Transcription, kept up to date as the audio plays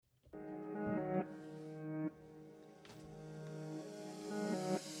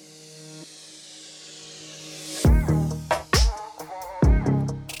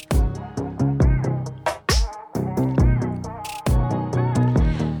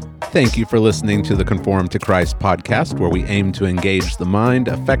Thank you for listening to the Conform to Christ podcast, where we aim to engage the mind,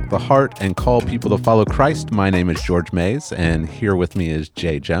 affect the heart, and call people to follow Christ. My name is George Mays, and here with me is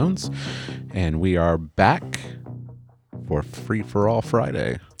Jay Jones, and we are back for Free for All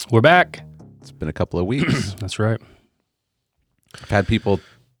Friday. We're back. It's been a couple of weeks. That's right. I've had people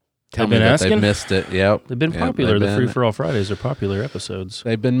tell me that they've missed it. Yep. They've been popular. The Free for All Fridays are popular episodes.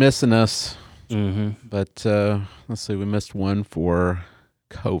 They've been missing us. Mm-hmm. But let's see, we missed one for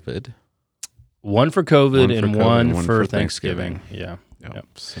COVID. One for COVID and one for Thanksgiving. Yeah. Yep.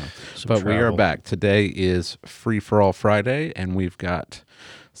 So, but we are back. Today is Free for All Friday, and we've got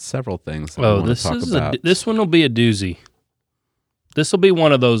several things that we want to talk about. This one will be a doozy. This will be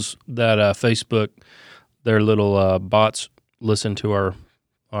one of those that Facebook, their little bots listen to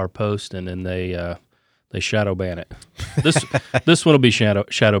our post, and then they shadow ban it. This one will be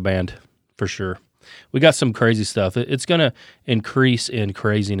shadow banned for sure. We got some crazy stuff. It's going to increase in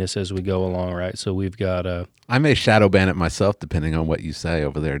craziness as we go along, right? So we've got... I may shadow ban it myself, depending on what you say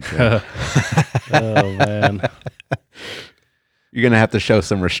over there, Joe. Oh, man. You're going to have to show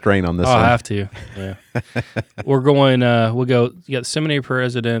some restraint on this one. I'll have to, yeah. We're going... you got seminary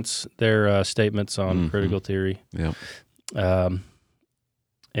presidents, their statements on critical theory. Yep. And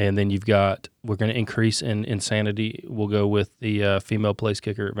then we're going to increase in insanity. We'll go with the female place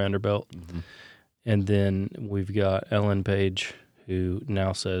kicker at Vanderbilt. Mm-hmm. And then we've got Ellen Page, who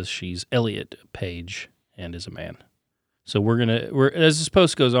now says she's Elliot Page and is a man. So as this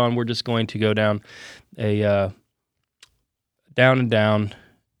post goes on, we're just going to go down a down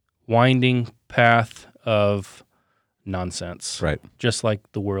winding path of nonsense. Right. Just like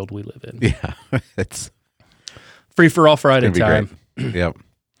the world we live in. Yeah. It's Free for All Friday time. Yep.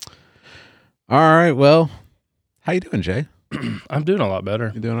 All right. Well, how you doing, Jay? I'm doing a lot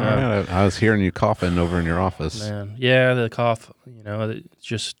better. You're doing all right? I was hearing you coughing over in your office. Man, yeah, the cough,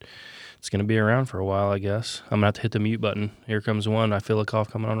 it's going to be around for a while, I guess. I'm going to have to hit the mute button. Here comes one. I feel a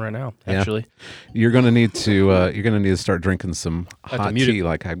cough coming on right now, actually. Yeah. You're going to need to start drinking some hot tea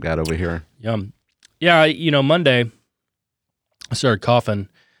like I've got over here. Yum. Yeah, Monday I started coughing,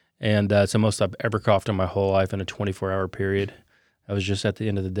 and it's the most I've ever coughed in my whole life in a 24-hour period. I was just at the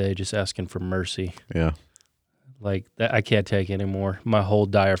end of the day just asking for mercy. Yeah. Like, that, I can't take anymore. My whole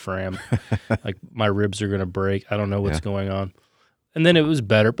diaphragm, like my ribs are going to break. I don't know what's going on. And then it was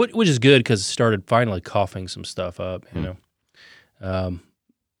better, which is good because it started finally coughing some stuff up, and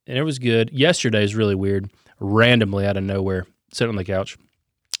it was good. Yesterday is really weird. Randomly out of nowhere, sitting on the couch,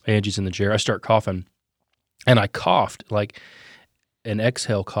 Angie's in the chair. I start coughing, and I coughed like an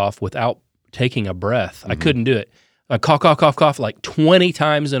exhale cough without taking a breath. I couldn't do it. I cough like 20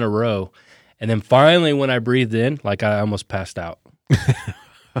 times in a row. And then finally, when I breathed in, like I almost passed out. It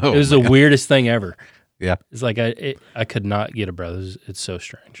was the weirdest thing ever. Yeah. It's like I could not get a breath. It's so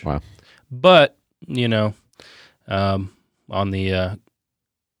strange. Wow. But, on the,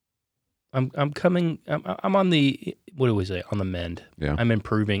 I'm on the, what do we say? On the mend. Yeah. I'm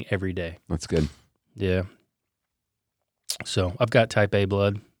improving every day. That's good. Yeah. So I've got type A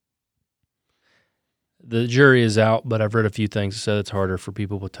blood. The jury is out, but I've read a few things that said it's harder for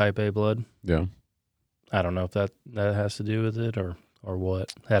people with type A blood. Yeah. I don't know if that has to do with it or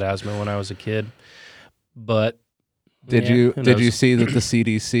what. Had asthma when I was a kid. But did you see that the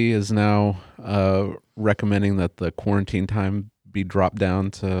CDC is now recommending that the quarantine time be dropped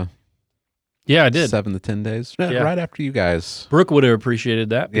down to I did 7 to 10 days? Right after you guys. Brooke would have appreciated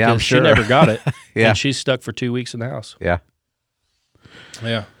that because I'm sure. she never got it. Yeah. And she's stuck for 2 weeks in the house. Yeah.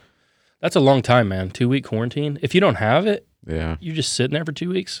 Yeah. That's a long time, man. 2-week quarantine. If you don't have it, you're just sitting there for 2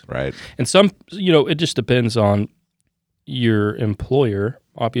 weeks. Right. And some, it just depends on your employer.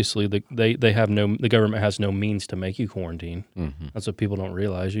 Obviously, the government has no means to make you quarantine. Mm-hmm. That's what people don't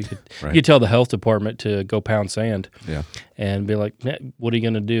realize. You could tell the health department to go pound sand. Yeah. And be like, what are you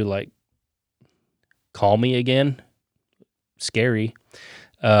going to do? Like, call me again? Scary.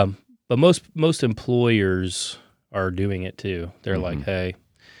 But most employers are doing it too. They're like, hey,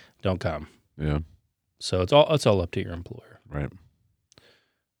 don't come. Yeah. So it's all up to your employer. Right.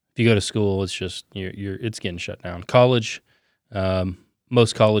 If you go to school, it's just it's getting shut down. College,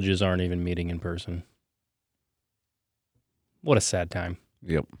 most colleges aren't even meeting in person. What a sad time.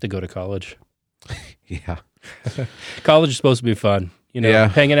 Yep. To go to college. Yeah. College is supposed to be fun.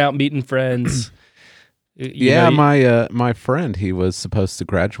 Hanging out, meeting friends. My friend, he was supposed to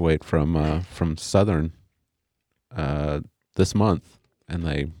graduate from Southern this month, and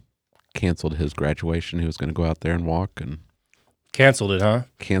they canceled his graduation. He was going to go out there and walk, and canceled it, huh?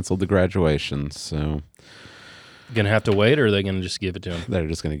 Canceled the graduation. So gonna have to wait, or are they gonna just give it to him? They're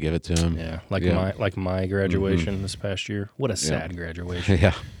just gonna give it to him. Yeah, like my graduation this past year. What a sad graduation.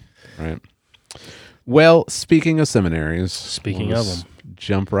 Yeah. Right. Well, speaking of seminaries, Speaking of them,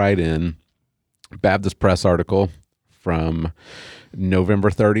 jump right in. Baptist Press article from November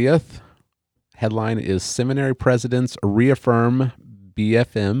 30th. Headline is Seminary Presidents Reaffirm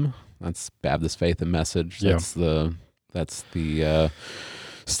BFM. That's Baptist Faith and Message. Yeah. That's the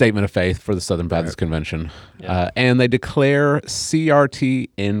statement of faith for the Southern Baptist Convention. Yeah. And they declare CRT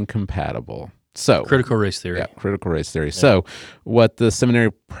incompatible. So critical race theory. Yeah, critical race theory. Yeah. So what the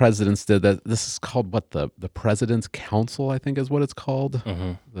seminary presidents did, that this is called what the President's Council, I think is what it's called.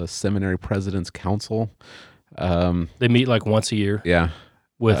 Mm-hmm. The Seminary President's Council. They meet like once a year. Yeah.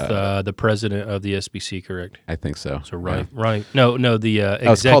 With the president of the SBC, correct? I think so. So right. No, the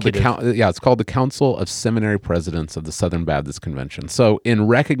It's executive. called the Council of Seminary Presidents of the Southern Baptist Convention. So in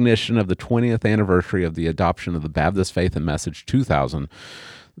recognition of the 20th anniversary of the adoption of the Baptist Faith and Message 2000,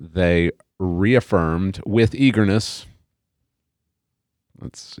 they reaffirmed with eagerness,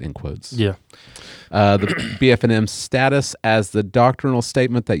 that's in quotes, the BFNM's status as the doctrinal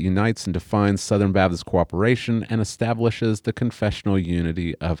statement that unites and defines Southern Baptist cooperation and establishes the confessional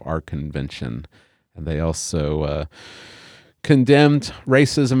unity of our convention. And they also condemned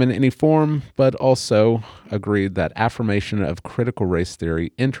racism in any form, but also agreed that affirmation of critical race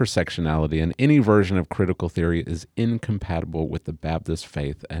theory, intersectionality, and any version of critical theory is incompatible with the Baptist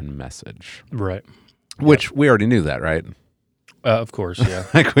faith and message. Right. Which we already knew that, right? Of course, yeah.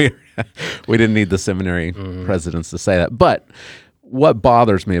 Like we didn't need the seminary presidents to say that. But what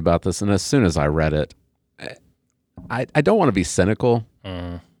bothers me about this, and as soon as I read it, I don't want to be cynical.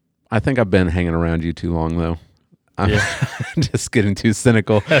 I think I've been hanging around you too long, though. I'm just getting too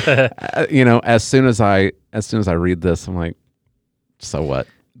cynical. As soon as I read this, I'm like, so what?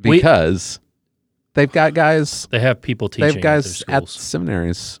 Because they've got guys. They have people teaching. They have guys at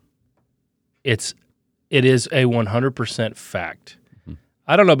seminaries. It is a 100% fact. Mm-hmm.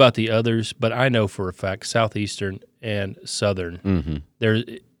 I don't know about the others, but I know for a fact Southeastern and Southern.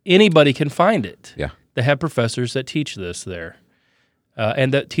 Mm-hmm. Anybody can find it. Yeah, they have professors that teach this there,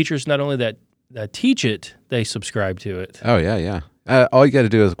 and that teachers not only that teach it, they subscribe to it. Oh yeah. All you got to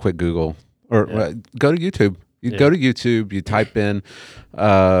do is a quick Google or go to YouTube. Go to YouTube. You type in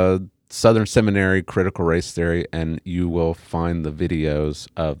Southern Seminary Critical Race Theory, and you will find the videos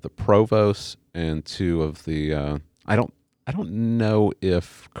of the provost and two of the. I don't know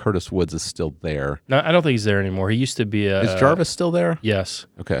if Curtis Woods is still there. No, I don't think he's there anymore. He used to be a. Is Jarvis still there? Yes.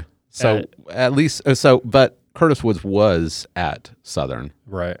 Okay. So at least but Curtis Woods was at Southern.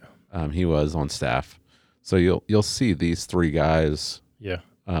 Right. He was on staff, so you'll see these three guys. Yeah.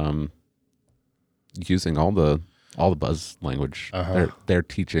 Using all the buzz language. They're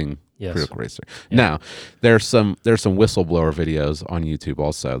teaching critical race theory. Yeah. Now there's some whistleblower videos on YouTube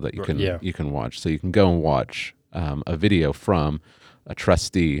also that you can watch. So you can go and watch a video from a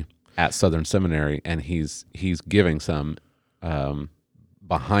trustee at Southern Seminary, and he's giving some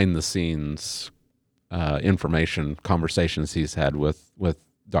behind the scenes information, conversations he's had with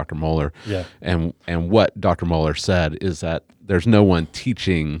Dr. Moeller. Yeah. And what Dr. Moeller said is that there's no one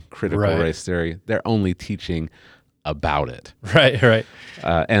teaching critical race theory. They're only teaching about it. Right.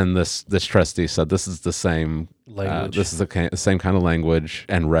 And this trustee said this is the same language. This is the same kind of language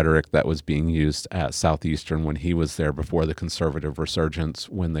and rhetoric that was being used at Southeastern when he was there before the conservative resurgence,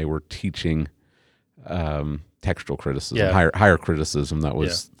 when they were teaching textual criticism, higher criticism that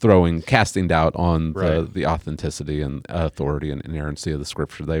was casting doubt on the authenticity and authority and inerrancy of the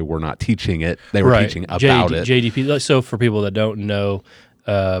scripture. They were not teaching it; they were teaching about it. JDP. So for people that don't know,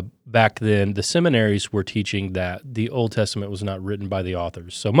 back then the seminaries were teaching that the Old Testament was not written by the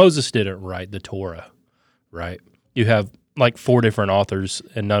authors. So Moses didn't write the Torah, right? You have like 4 different authors,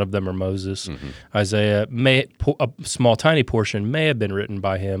 and none of them are Moses. Mm-hmm. Isaiah, a small, tiny portion may have been written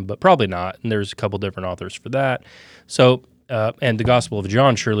by him, but probably not. And there's a couple different authors for that. So, and the Gospel of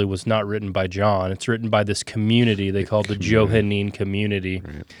John surely was not written by John. It's written by this community they call the Johannine community,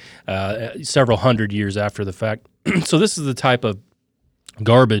 several hundred years after the fact. So this is the type of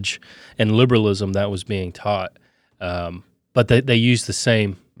garbage and liberalism that was being taught. But they use the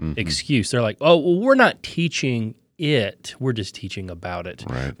same excuse. They're like, oh, well, we're not teaching it. We're just teaching about it.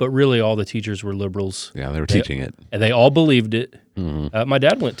 Right. But really, all the teachers were liberals. Yeah, they were teaching it. And they all believed it. Mm-hmm. My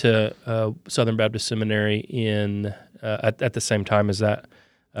dad went to Southern Baptist Seminary at the same time as that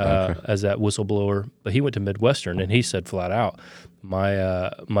whistleblower, but he went to Midwestern, and he said flat out,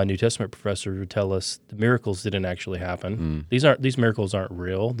 my New Testament professor would tell us the miracles didn't actually happen. These miracles aren't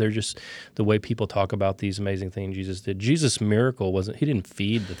real. They're just the way people talk about these amazing things Jesus did. Jesus' miracle he didn't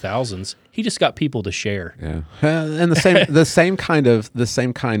feed the thousands. He just got people to share. Yeah, and the same kind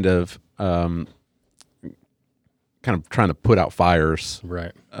of kind of trying to put out fires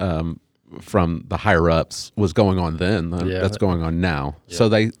Right. from the higher ups was going on then. That's going on now. Yeah. So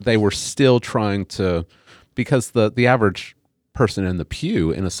they were still trying to, because the average person in the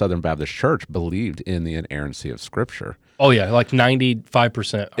pew in a Southern Baptist church believed in the inerrancy of Scripture. Oh yeah, like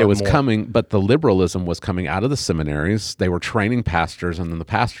 95%. It was more. coming, but the liberalism was coming out of the seminaries. They were training pastors, and then the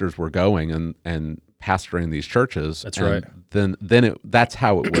pastors were going and pastoring these churches. That's and right. Then that's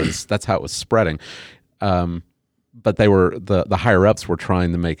how it was. That's how it was spreading. But they were the higher ups were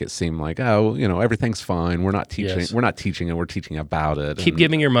trying to make it seem like, oh, everything's fine. We're not teaching. Yes. We're not teaching it. We're teaching about it. Keep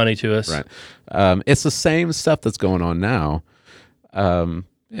giving your money to us. Right. It's the same stuff that's going on now.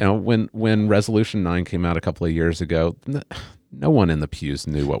 When Resolution 9 came out a couple of years ago, no one in the pews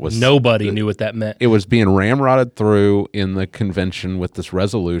knew what was. Nobody knew what that meant. It was being ramrodded through in the convention with this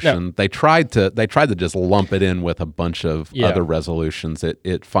resolution. No. They tried to just lump it in with a bunch of Yeah. other resolutions.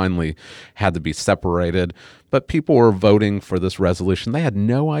 It finally had to be separated. But people were voting for this resolution. They had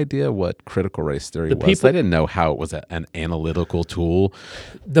no idea what critical race theory was. They didn't know how it was an analytical tool.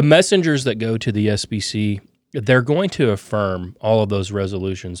 The messengers that go to the SBC, they're going to affirm all of those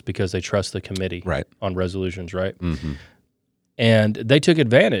resolutions because they trust the committee Right. on resolutions, right? Mm-hmm. And they took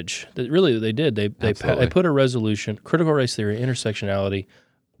advantage. Really, they did. They Absolutely. put a resolution, critical race theory, intersectionality.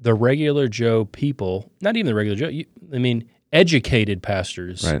 The regular Joe people, not even the regular Joe, educated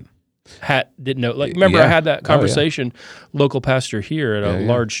pastors Right. didn't know. Like, remember, I had that Oh, yeah. conversation. Local pastor here at a Yeah.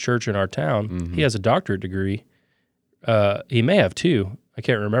 large church in our town. Mhm. He has a doctorate degree. He may have two. I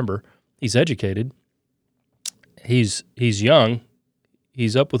can't remember. He's educated. He's young.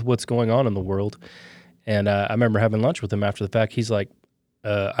 He's up with what's going on in the world. And I remember having lunch with him after the fact. He's like,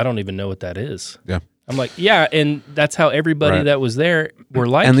 I don't even know what that is. Yeah. I'm like, yeah, and that's how everybody Right. that was there were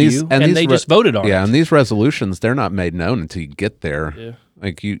like And these- you, and and these they re- just voted on Yeah, it. and these resolutions, they're not made known until you get there. Yeah.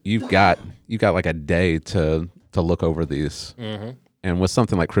 Like you've got like a day to look over these. Mm-hmm. And with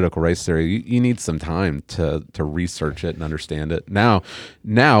something like critical race theory, you need some time to research it and understand it. Now,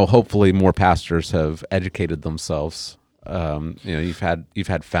 hopefully, more pastors have educated themselves. You've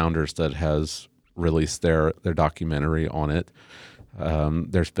had Founders that has released their documentary on it.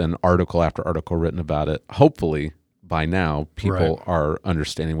 There's been article after article written about it. Hopefully, by now, people Right. are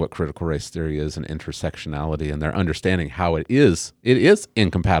understanding what critical race theory is and intersectionality, and they're understanding how it is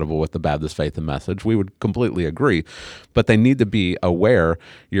incompatible with the Baptist faith and message. We would completely agree, but they need to be aware.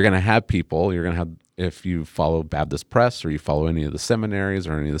 You're going to have people, if you follow Baptist Press or you follow any of the seminaries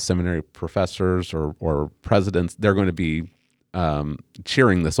or any of the seminary professors or presidents, they're going to be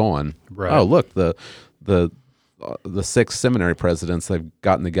cheering this on. Right. Oh, look, the 6 seminary presidents, they've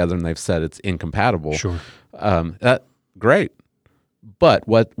gotten together and they've said it's incompatible. Sure. Great. But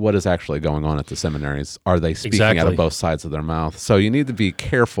what is actually going on at the seminaries? Are they speaking out Exactly. of both sides of their mouth? So you need to be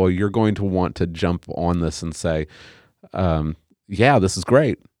careful. You're going to want to jump on this and say, yeah, this is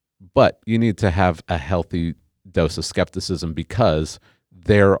great. But you need to have a healthy dose of skepticism because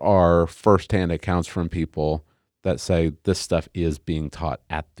there are firsthand accounts from people that say this stuff is being taught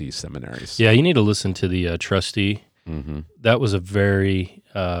at these seminaries. Yeah, you need to listen to the trustee. Mm-hmm. That was a very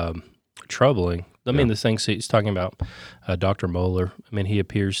troubling. Yeah. The things he's talking about, Dr. Moeller, he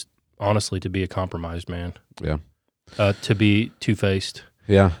appears honestly to be a compromised man, Yeah. to be two-faced,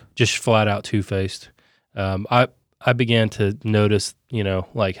 Yeah. just flat out two-faced. I began to notice,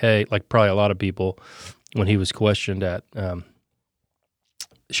 hey, like probably a lot of people, when he was questioned at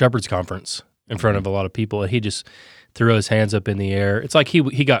Shepherd's Conference in front of a lot of people, and he just threw his hands up in the air. It's like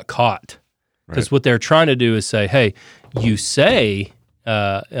he got caught. Because Right. what they're trying to do is say, hey, you say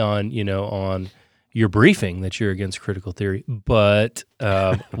on your briefing that you're against critical theory, but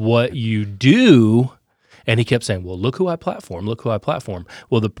what you do, and he kept saying, well, look who I platform.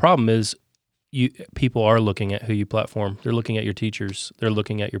 Well, the problem is people are looking at who you platform. They're looking at your teachers. They're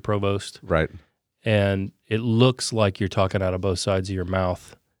looking at your provost. Right. And it looks like you're talking out of both sides of your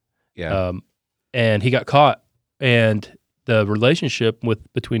mouth. Yeah. And he got caught. And the relationship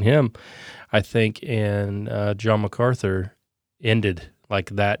between him, I think, and John MacArthur ended like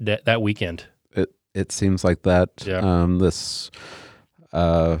that weekend. It seems like that. Yeah.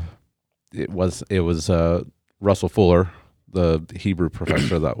 It was Russell Fuller, the Hebrew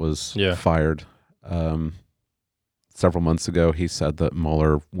professor that was Yeah. fired several months ago. He said that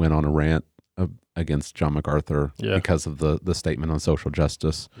Mueller went on a rant against John MacArthur Yeah. because of the statement on social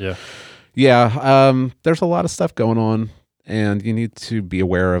justice. Yeah. Yeah, there's a lot of stuff going on, and you need to be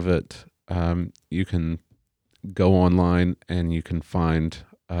aware of it. You can go online and you can find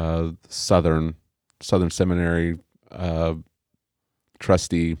Southern Seminary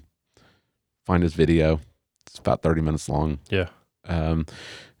trustee. Find his video. It's about 30 minutes long. Yeah.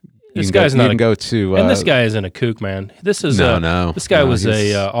 This guy's not. You can go to. And this guy isn't a kook, man. This is no. This guy was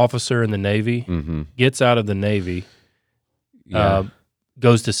a officer in the Navy. Mm-hmm. Gets out of the Navy. Yeah.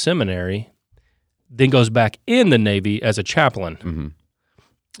 Goes to seminary. Then goes back in the Navy as a chaplain. Mm-hmm.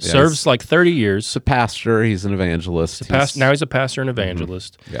 Serves like 30 years. He's a pastor. He's an evangelist. Now he's a pastor and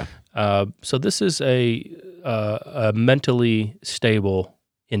evangelist. Mm-hmm. Yeah. So this is a mentally stable,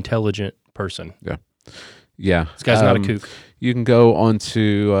 intelligent person. Yeah. Yeah. This guy's not a kook. You can go on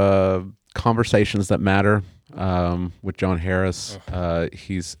to Conversations That Matter with John Harris.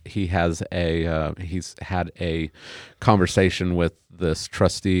 He's had a conversation with this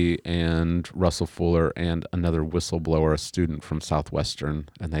trustee and Russell Fuller and another whistleblower, a student from Southwestern,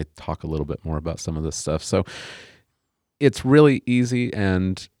 and they talk a little bit more about some of this stuff. So it's really easy,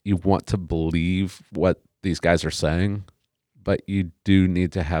 and you want to believe what these guys are saying, but you do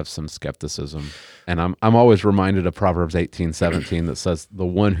need to have some skepticism. And I'm always reminded of Proverbs 18:17 that says, "The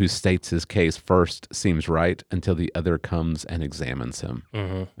one who states his case first seems right until the other comes and examines him."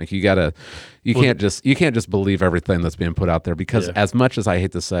 Mm-hmm. Like you can't just believe everything that's being put out there, because as much as I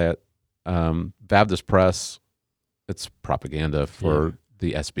hate to say it, Baptist press, it's propaganda for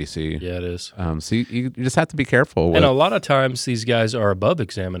the SBC. Yeah, it is. So you just have to be careful. And a lot of times these guys are above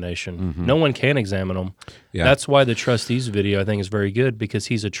examination. Mm-hmm. No one can examine them. Yeah. That's why the trustee's video, I think, is very good, because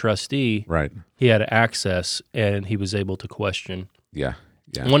he's a trustee. Right. He had access, and he was able to question. Yeah.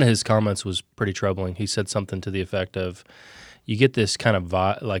 Yeah. One of his comments was pretty troubling. He said something to the effect of, you get this kind of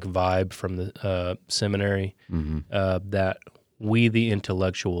vibe from the seminary that we, the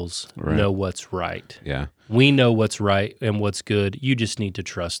intellectuals, know what's right. Yeah. We know what's right and what's good. You just need to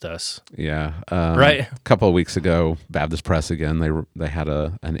trust us. Yeah. Right. A couple of weeks ago, Baptist Press again, they had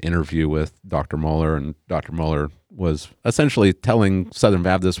an interview with Dr. Mohler, and Dr. Mohler was essentially telling Southern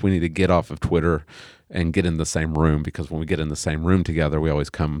Baptists we need to get off of Twitter and get in the same room, because when we get in the same room together, we always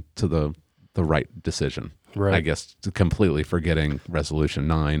come to the right decision. Right. I guess completely forgetting Resolution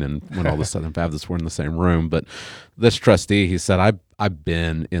 9 and when all the Southern Baptists were in the same room. But this trustee, he said, I've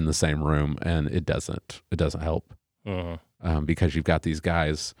been in the same room, and it doesn't help because you've got these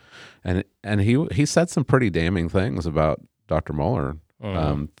guys, and he said some pretty damning things about Dr. Mohler.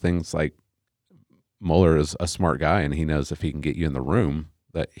 Things like Mohler is a smart guy, and he knows if he can get you in the room,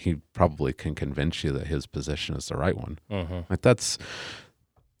 that he probably can convince you that his position is the right one. Like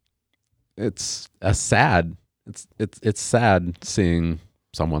it's sad seeing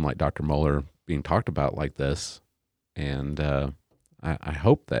someone like Dr. Mohler being talked about like this, and I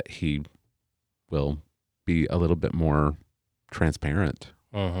hope that he will be a little bit more transparent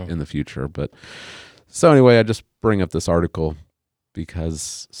in the future. But so anyway, I just bring up this article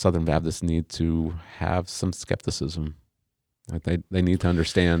because Southern Baptists need to have some skepticism. Like they need to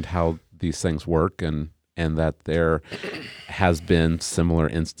understand how these things work, and that there has been similar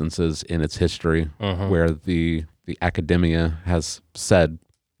instances in its history where the academia has said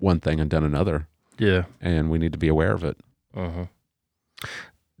one thing and done another. Yeah. And we need to be aware of it.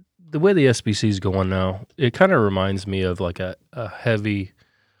 The way the SBC is going now, it kind of reminds me of like a heavy,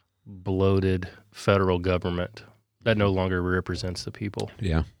 bloated federal government that no longer represents the people.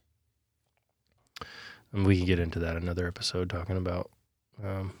 Yeah. And we can get into that another episode, talking about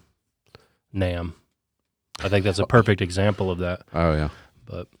NAM. I think that's a perfect example of that. Oh, yeah.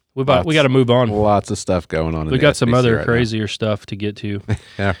 But we got to move on. Lots of stuff going on. We got some other crazier stuff to get to.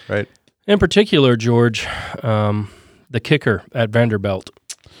 Yeah, right. In particular, George, the kicker at Vanderbilt.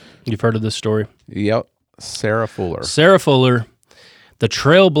 You've heard of this story? Yep. Sarah Fuller, the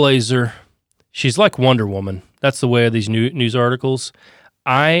trailblazer. She's like Wonder Woman. That's the way of these news articles.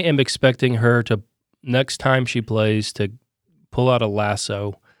 I am expecting her to, next time she plays, to pull out a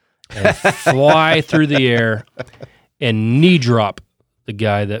lasso and fly through the air and knee drop the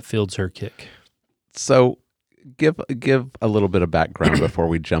guy that fields her kick. So give a little bit of background before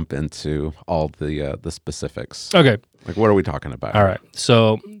we jump into all the specifics. Okay. Like, what are we talking about? All right.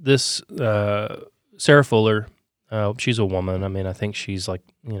 So this Sarah Fuller, she's a woman. I mean, I think she's like,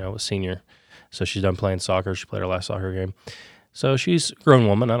 a senior. So she's done playing soccer. She played her last soccer game. So she's a grown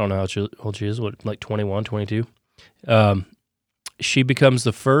woman. I don't know how old she is, like 21, 22. She becomes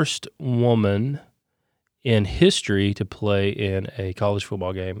the first woman in history to play in a college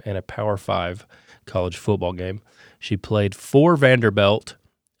football game and a Power 5 college football game. She played for Vanderbilt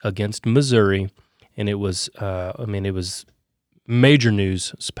against Missouri, and it was, it was major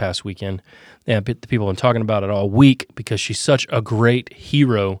news this past weekend. And people have been talking about it all week because she's such a great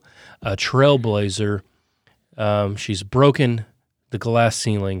hero, a trailblazer. She's broken the glass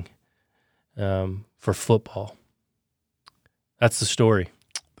ceiling for football. That's the story.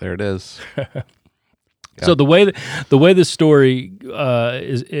 There it is. So the way the story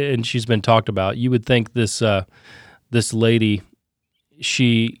is, and she's been talked about, you would think this lady,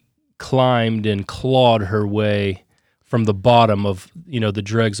 she climbed and clawed her way from the bottom of the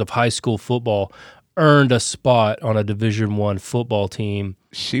dregs of high school football, earned a spot on a Division I football team.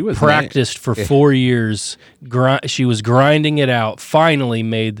 She was practiced for 4 years. She was grinding it out. Finally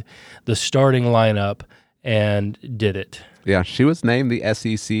made the starting lineup and did it. Yeah, she was named the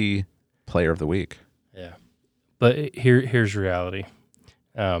SEC Player of the Week. Yeah, but here's reality.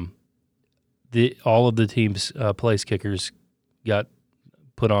 All of the team's place kickers got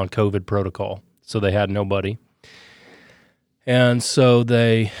put on COVID protocol, so they had nobody. And so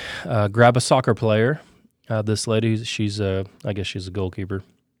they grab a soccer player. This lady, I guess she's a goalkeeper,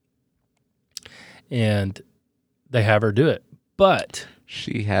 and they have her do it. But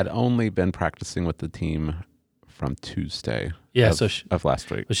she had only been practicing with the team from Tuesday. Of last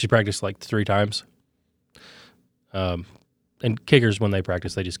week. But she practiced like 3 times. And kickers, when they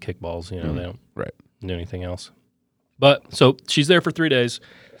practice, they just kick balls. They don't do anything else. But so she's there for 3 days.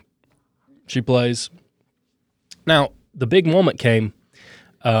 She plays. Now, the big moment came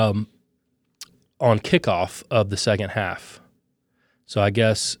on kickoff of the second half. So I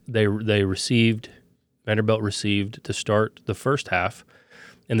guess Vanderbilt received to start the first half,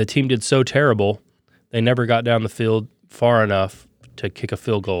 and the team did so terrible, they never got down the field far enough to kick a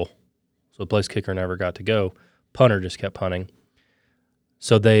field goal. So the place kicker never got to go. Punter just kept punting.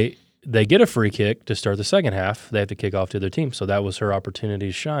 So they get a free kick to start the second half. They have to kick off to their team. So that was her opportunity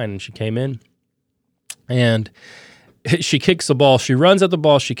to shine, and she came in, and she kicks the ball. She runs at the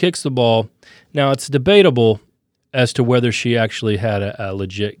ball. She kicks the ball. Now, it's debatable as to whether she actually had a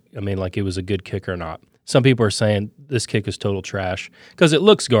legit, like it was a good kick or not. Some people are saying this kick is total trash because it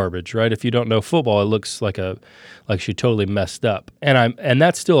looks garbage, right? If you don't know football, it looks like she totally messed up. And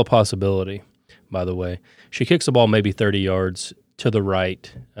that's still a possibility, by the way. She kicks the ball maybe 30 yards to the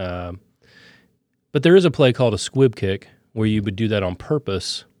right. But there is a play called a squib kick where you would do that on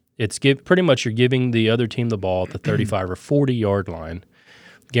purpose. It's pretty much you're giving the other team the ball at the 35 or 40-yard line,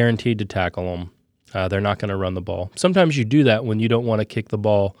 guaranteed to tackle them. They're not going to run the ball. Sometimes you do that when you don't want to kick the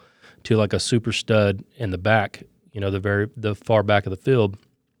ball to like a super stud in the back, the far back of the field,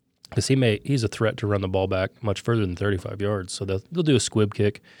 because he's a threat to run the ball back much further than 35 yards. So they'll do a squib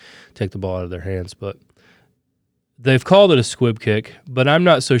kick, take the ball out of their hands. But they've called it a squib kick, but I'm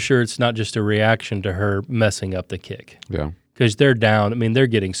not so sure it's not just a reaction to her messing up the kick. Yeah. Because they're down. They're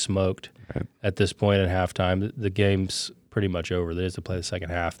getting smoked at this point at halftime. The game's pretty much over. They have to play the second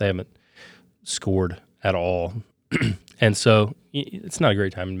half. They haven't scored at all. And so it's not a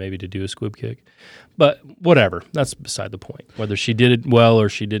great time maybe to do a squib kick. But whatever. That's beside the point. Whether she did it well or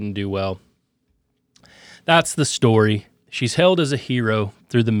she didn't do well. That's the story. She's hailed as a hero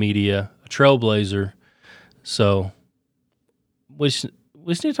through the media, a trailblazer. So we just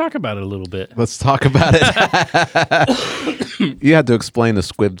need to talk about it a little bit. Let's talk about it. You had to explain the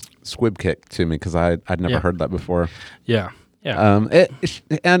squib kick to me because I'd never heard that before. Yeah.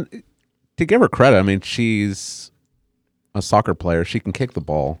 And to give her credit, she's a soccer player. She can kick the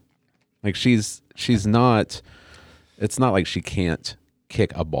ball. Like she's not. It's not like she can't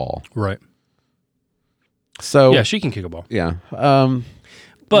kick a ball. Right. So yeah, she can kick a ball. Yeah.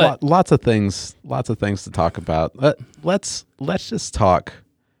 But lots of things to talk about. Let's just talk.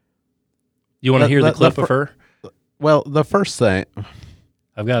 You want to hear the clip of her? Well, the first thing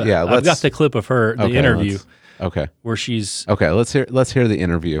I've got the clip of her, the interview. Okay. Where she's let's hear the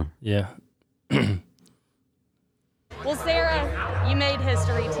interview. Yeah. Well, Sarah, you made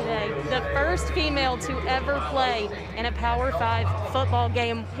history today. The first female to ever play in a Power 5 football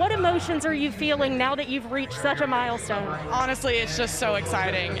game. What emotions are you feeling now that you've reached such a milestone? Honestly, it's just so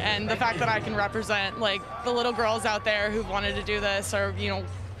exciting, and the fact that I can represent the little girls out there who've wanted to do this or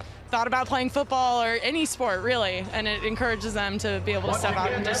thought about playing football or any sport really, and it encourages them to be able to step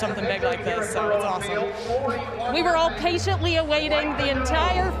out and do something big like this, so it's awesome. We were all patiently awaiting the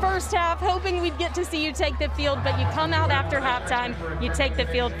entire first half, hoping we'd get to see you take the field, but you come out after halftime, you take the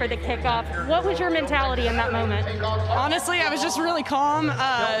field for the kickoff. What was your mentality in that moment? Honestly, I was just really calm.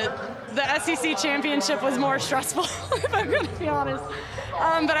 The SEC championship was more stressful, if I'm going to be honest.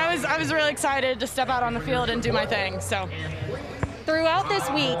 But I was really excited to step out on the field and do my thing, so. Throughout this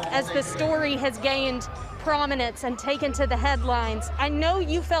week, as the story has gained prominence and taken to the headlines, I know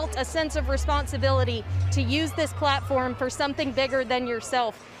you felt a sense of responsibility to use this platform for something bigger than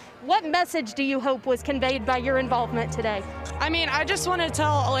yourself. What message do you hope was conveyed by your involvement today? I just want to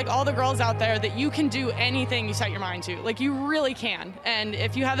tell all the girls out there that you can do anything you set your mind to. You really can. And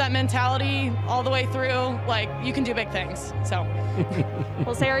if you have that mentality all the way through, you can do big things. So.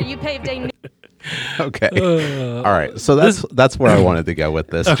 Well, Sarah, you paved a Okay. All right. So that's where I wanted to go with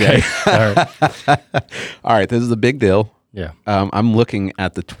this, Okay. Jay. All right. All right. This is a big deal. Yeah. I'm looking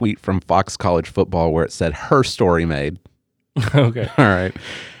at the tweet from Fox College Football where it said her story made. Okay. All right.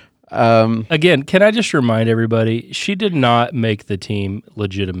 Again, can I just remind everybody, she did not make the team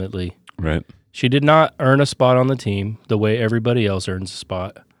legitimately. Right. She did not earn a spot on the team the way everybody else earns a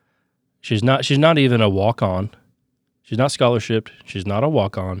spot. She's not even a walk-on. She's not scholarshiped. She's not a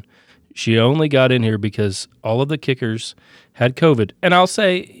walk-on. She only got in here because all of the kickers had COVID. And I'll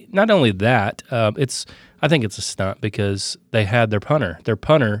say, not only that, I think it's a stunt because they had their punter. Their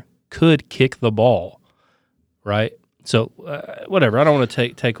punter could kick the ball, right? So whatever. I don't want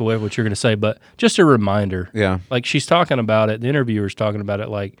to take away what you're going to say, but just a reminder. Yeah. Like she's talking about it. The interviewer's talking about it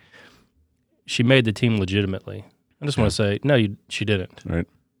like she made the team legitimately. I just want to say, no, she didn't. Right.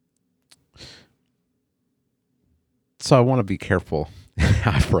 So I want to be careful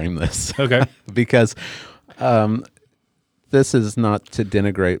how I frame this. Okay. Because this is not to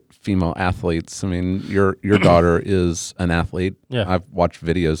denigrate female athletes. I mean, your daughter is an athlete. Yeah. I've watched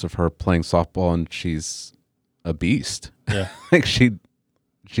videos of her playing softball, and she's a beast. Yeah. Like she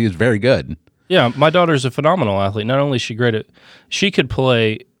is very good. Yeah, my daughter's a phenomenal athlete. Not only is she great she could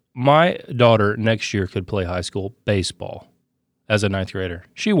play. My daughter next year could play high school baseball as a 9th grader.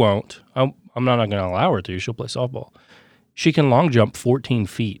 She won't. I'm not going to allow her to. She'll play softball. She can long jump 14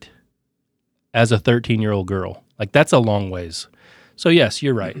 feet as a 13-year-old girl. Like that's a long ways. So yes,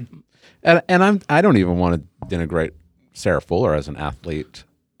 you're right. And I don't even want to denigrate Sarah Fuller as an athlete.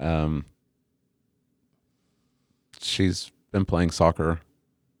 She's been playing soccer.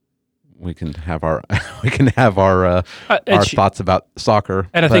 We can have our thoughts about soccer.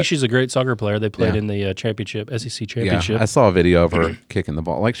 And I think she's a great soccer player. They played Yeah. in the championship, SEC championship. Yeah, I saw a video of her kicking the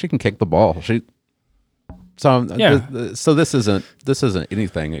ball. Like she can kick the ball. So this isn't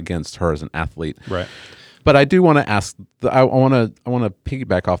anything against her as an athlete. Right. But I do want to ask. I want to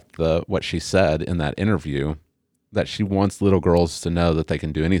piggyback off what she said in that interview, that she wants little girls to know that they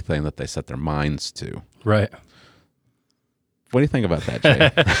can do anything that they set their minds to. Right. What do you think about that, Jay?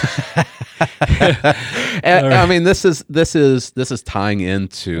 I mean, this is tying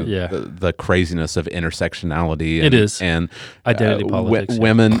into the craziness of intersectionality. And, it is, and identity politics.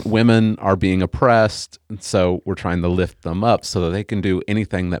 Women are being oppressed, and so we're trying to lift them up so that they can do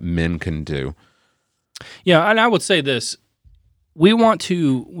anything that men can do. Yeah, and I would say this: we want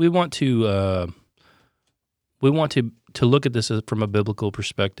to look at this from a biblical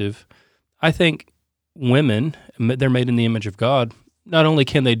perspective. I think women, they're made in the image of God. Not only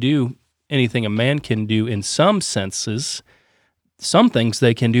can they do anything a man can do in some senses, some things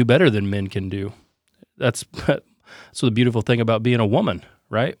they can do better than men can do. That's the beautiful thing about being a woman,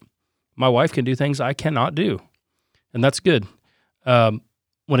 right? My wife can do things I cannot do, and that's good.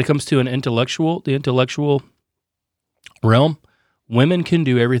 When it comes to the intellectual realm, women can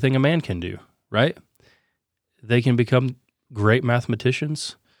do everything a man can do, right? They can become great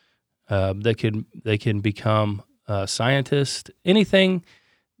mathematicians. They can become scientists. Anything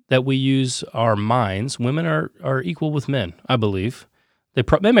that we use our minds, women are equal with men, I believe.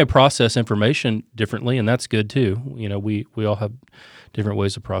 They may process information differently, and that's good too. You know, we all have different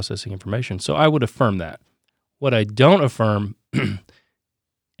ways of processing information. So I would affirm that. What I don't affirm, and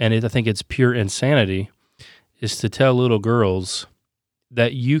I think it's pure insanity, is to tell little girls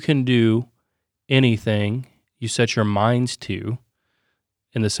that you can do anything you set your minds to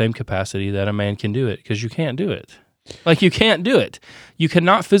in the same capacity that a man can do it, because you can't do it. Like, you can't do it. You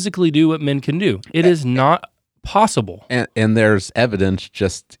cannot physically do what men can do. It is not possible. And there's evidence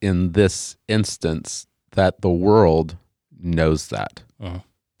just in this instance that the world knows that. Uh-huh.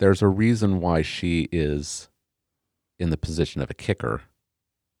 There's a reason why she is in the position of a kicker,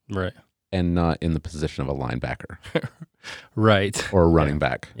 Right. and not in the position of a linebacker Right. or a running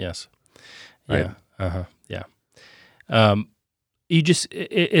back. Yes. Right. Yeah. Uh-huh. Yeah.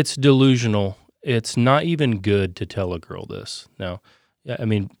 It's delusional. It's not even good to tell a girl this. No. Yeah, I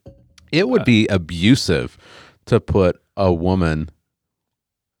mean, It would be abusive to put a woman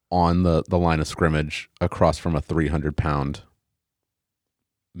on the line of scrimmage across from a 300-pound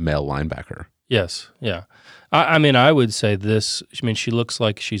male linebacker. yes. Yeah. I mean, I would say this. I mean, she looks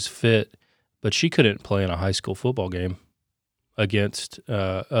like she's fit, but she couldn't play in a high school football game against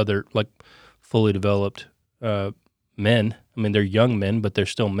other, like, fully developed men. I mean, they're young men, but they're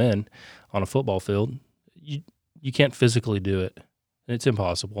still men on a football field. You can't physically do it. It's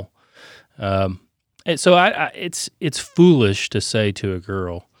impossible. And so it's foolish to say to a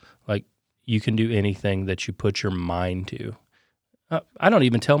girl, like, you can do anything that you put your mind to. I don't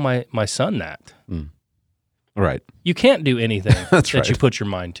even tell my son that. Right. You can't do anything that That's you right. put your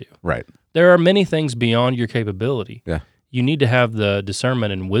mind to. Right. There are many things beyond your capability. Yeah. You need to have the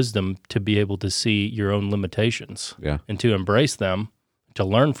discernment and wisdom to be able to see your own limitations and to embrace them, to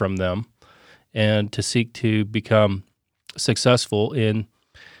learn from them, and to seek to become successful in,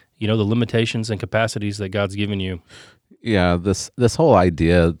 the limitations and capacities that God's given you. Yeah, this whole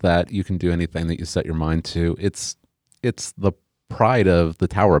idea that you can do anything that you set your mind to, it's the pride of the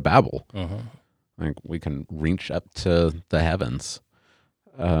Tower of Babel. Like, we can reach up to the heavens.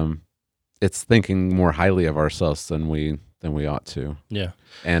 It's thinking more highly of ourselves than we ought to. Yeah.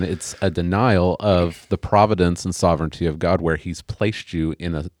 And it's a denial of the providence and sovereignty of God, where He's placed you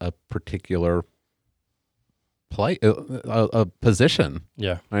in a particular play, a position.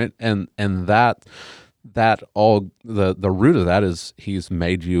 Yeah. Right. And that all the root of that is He's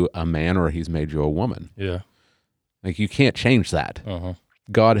made you a man or He's made you a woman. Yeah. Like, you can't change that.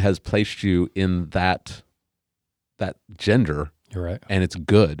 God has placed you in that gender. You're right. And it's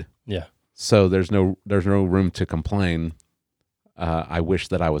good. Yeah. So there's no room to complain. I wish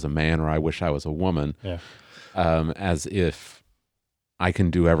that I was a man, or I wish I was a woman. Yeah. As if I can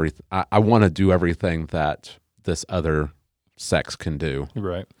do everything. I want to do everything that this other sex can do.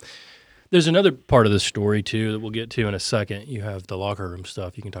 Right. There's another part of the story too that we'll get to in a second. You have the locker room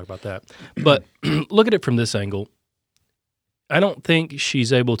stuff. You can talk about that. But look at it from this angle. I don't think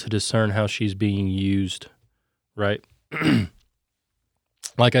she's able to discern how she's being used, right?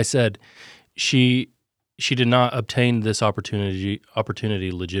 Like I said, she did not obtain this opportunity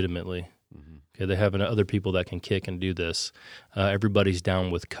legitimately. Okay, they have other people that can kick and do this. Everybody's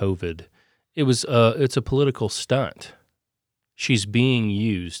down with COVID. It's a political stunt. She's being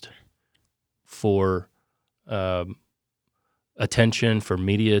used for attention, for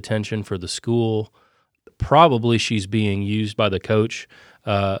media attention, for the school. Probably she's being used by the coach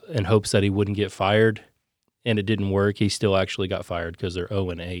in hopes that he wouldn't get fired, and it didn't work. He still actually got fired because they're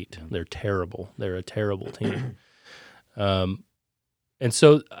 0-8. They're terrible. They're a terrible team. And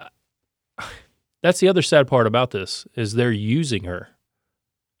so that's the other sad part about this, is they're using her.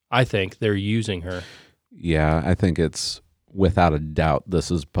 I think they're using her. Yeah, I think it's, without a doubt,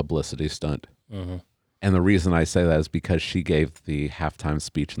 this is publicity stunt. And the reason I say that is because she gave the halftime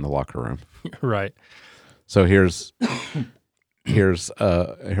speech in the locker room. Right. So here's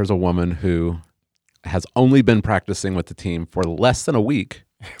a woman who has only been practicing with the team for less than a week.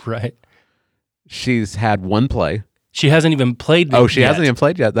 Right. She's had one play. She hasn't even played. Oh, she hasn't even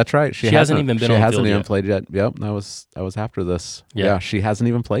played yet. That's right. She hasn't even been on the field yet. She hasn't even played yet. Yep, that was after this. Yeah, she hasn't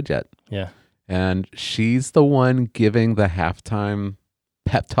even played yet. Yeah. And she's the one giving the halftime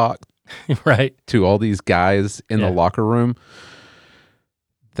pep talk right to all these guys in the locker room.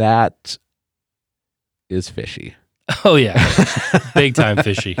 That is fishy. Oh yeah. Big time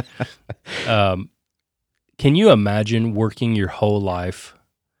fishy. Can you imagine working your whole life?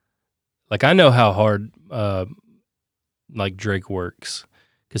 Like, I know how hard like Drake works,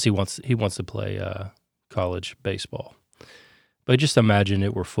 because he wants to play college baseball. But just imagine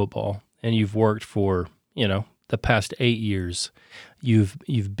it were football, and you've worked for, the past 8 years. You've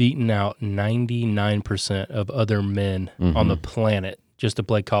beaten out 99% of other men on the planet just to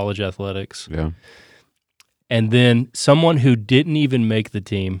play college athletics. Yeah. And then someone who didn't even make the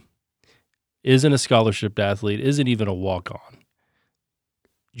team, isn't a scholarship athlete, isn't even a walk-on,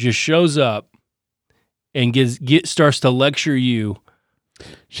 just shows up and starts to lecture you.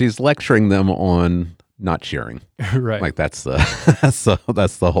 She's lecturing them on not cheering. Right. Like, that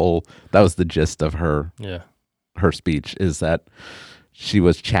was the gist of her speech, is that she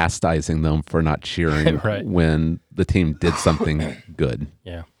was chastising them for not cheering when the team did something good.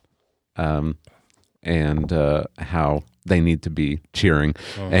 Yeah. And how they need to be cheering.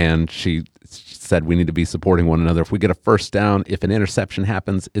 And she said, we need to be supporting one another. If we get a first down, if an interception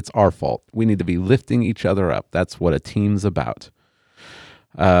happens, it's our fault. We need to be lifting each other up. That's what a team's about.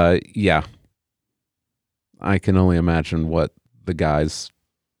 Yeah. I can only imagine what the guys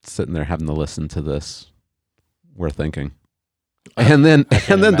sitting there having to listen to this were thinking. And then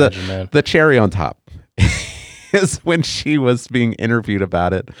the cherry on top is when she was being interviewed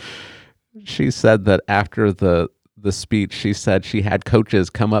about it. She said that after the speech, she said she had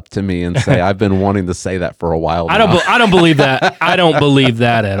coaches come up to me and say, I've been wanting to say that for a while now. I don't believe that. I don't believe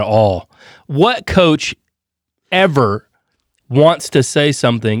that at all. What coach ever wants to say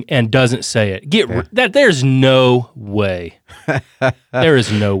something and doesn't say it? There's no way. There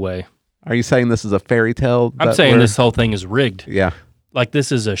is no way. Are you saying this is a fairy tale? I'm saying this whole thing is rigged. Yeah. Like,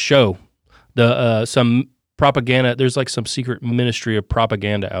 this is a show. Some propaganda, there's like some secret ministry of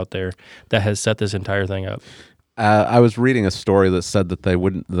propaganda out there that has set this entire thing up. I was reading a story that said that they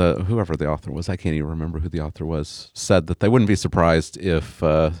wouldn't, whoever the author was, I can't even remember who the author was, said that they wouldn't be surprised if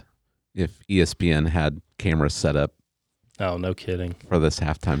if ESPN had cameras set up Oh, no kidding. for this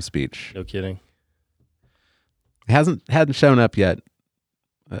halftime speech. No kidding. It hadn't shown up yet.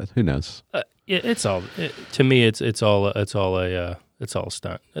 Who knows? To me. It's all a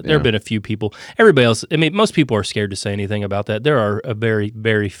stunt. There have been a few people. Everybody else. I mean, most people are scared to say anything about that. There are a very,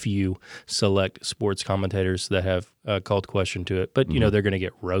 very few select sports commentators that have called question to it. But you know, they're going to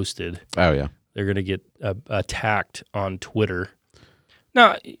get roasted. Oh yeah, They're going to get attacked on Twitter.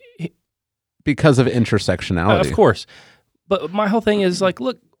 Now, because of intersectionality, of course. But my whole thing is like,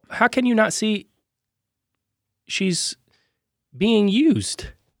 look, how can you not see she's being used?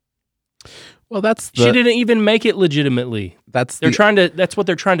 Well, she didn't even make it legitimately. That's what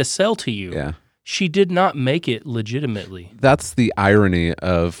they're trying to sell to you. Yeah. She did not make it legitimately. That's the irony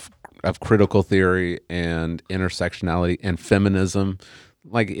of critical theory and intersectionality and feminism.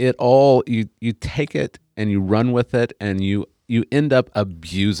 Like it all, you take it and you run with it, and you end up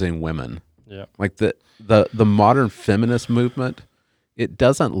abusing women. Yeah. Like the modern feminist movement, it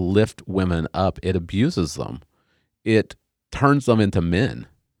doesn't lift women up, it abuses them. It turns them into men.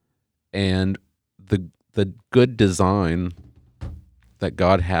 And the good design that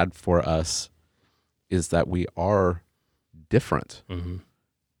God had for us is that we are different. Mm-hmm.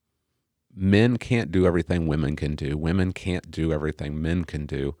 Men can't do everything women can do. Women can't do everything men can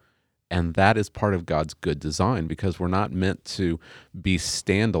do. And that is part of God's good design, because we're not meant to be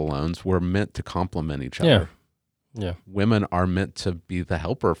standalones. We're meant to complement each other. Yeah. Women are meant to be the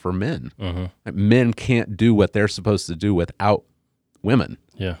helper for men. Mm-hmm. Men can't do what they're supposed to do without women.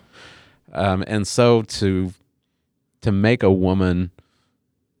 Yeah. And so to make a woman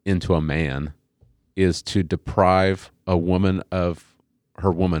into a man is to deprive a woman of her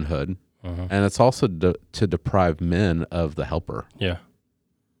womanhood. Mm-hmm. And it's also to deprive men of the helper. Yeah.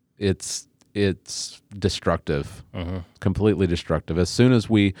 It's destructive, Mm-hmm. completely destructive. As soon as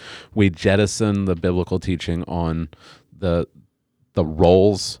we jettison the biblical teaching on the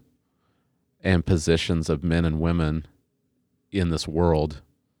roles and positions of men and women in this world,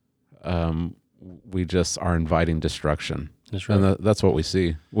 we just are inviting destruction. That's right. And that's what we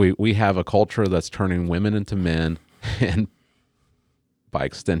see. We have a culture that's turning women into men, and by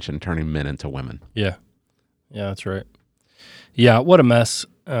extension, turning men into women. Yeah. Yeah, that's right. Yeah, what a mess.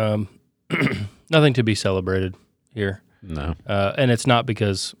 Nothing to be celebrated here. No. And it's not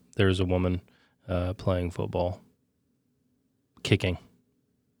because there's a woman playing football, kicking.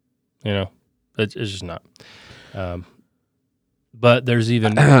 You know, it's just not. But there's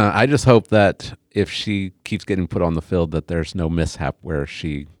even... I just hope that if she keeps getting put on the field, that there's no mishap where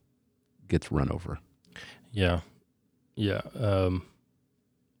she gets run over. Yeah. Yeah.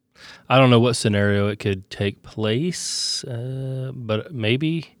 I don't know what scenario it could take place, but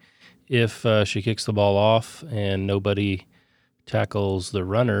maybe if she kicks the ball off and nobody tackles the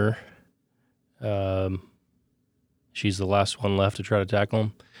runner, she's the last one left to try to tackle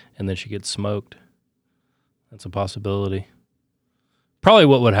him, and then she gets smoked. That's a possibility. Probably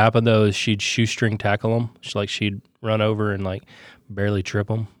what would happen, though, is she'd shoestring tackle them. She'd run over and barely trip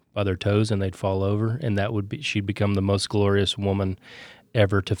them by their toes, and they'd fall over, and she'd become the most glorious woman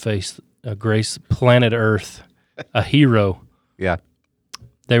ever to grace planet Earth, a hero. Yeah.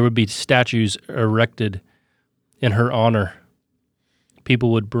 There would be statues erected in her honor.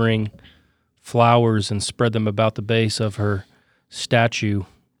 People would bring flowers and spread them about the base of her statue,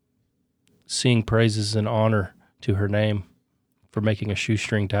 sing praises and honor to her name for making a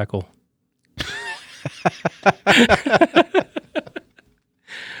shoestring tackle.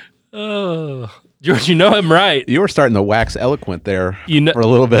 Oh, George, you know I'm right. You were starting to wax eloquent there for a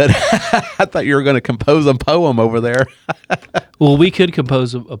little bit. I thought you were going to compose a poem over there. Well, we could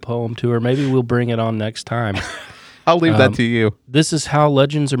compose a poem to her. Maybe we'll bring it on next time. I'll leave that to you. This is how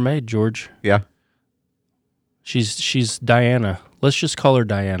legends are made, George. Yeah. She's Diana. Let's just call her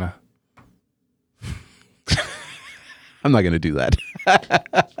Diana. I'm not going to do that.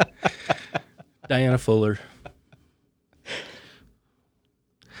 Diana Fuller.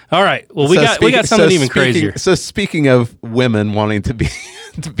 All right. Well, we got something even crazier. So speaking of women wanting to be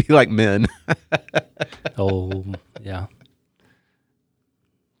like men. Oh, yeah.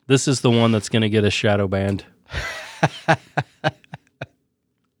 This is the one that's going to get a shadow banned.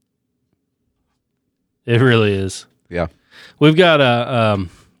 It really is. Yeah. We've got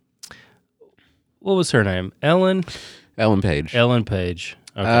what was her name? Ellen Page. Ellen Page.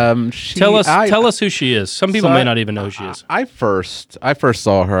 Okay. Tell us who she is. Some people may not even know who she is. I first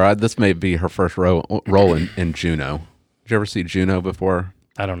saw her. This may be her first role in Juno. Did you ever see Juno before?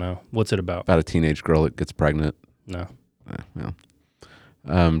 I don't know. What's it about? About a teenage girl that gets pregnant. No.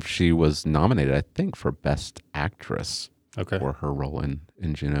 Well, she was nominated, I think, for Best Actress Okay. for her role in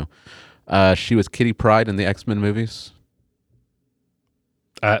Juno. She was Kitty Pryde in the X-Men movies.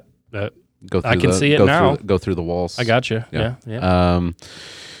 I Go through I can see it now. Go through the walls. got gotcha. Yeah.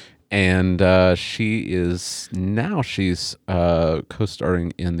 And she's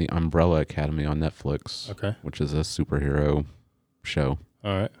co-starring in the Umbrella Academy on Netflix. Okay. Which is a superhero show.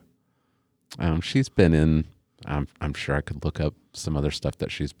 All right. She's been in. I'm sure I could look up some other stuff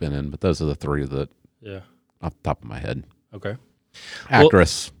that she's been in, but those are the three that off the top of my head. Okay.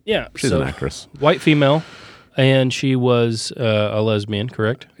 Actress. Well, yeah. She's an actress. White female, and she was a lesbian,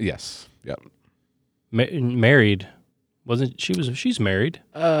 correct? Yes. Yep. Married. Wasn't she? She's married.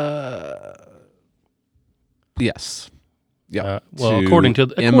 Yes. Yeah. Well, according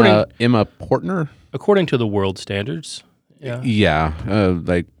to Emma Portner. According to the world standards. Yeah. Yeah.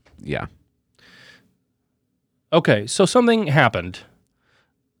 Yeah. Okay, so something happened.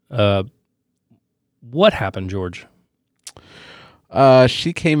 What happened, George?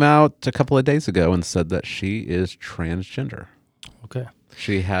 She came out a couple of days ago and said that she is transgender. Okay.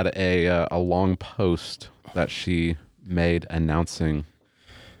 She had a long post that she made announcing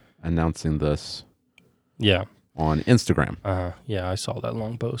this. Yeah. On Instagram. Yeah, I saw that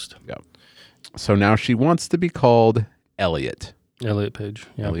long post. Yeah. So now she wants to be called Elliot. Elliot Page.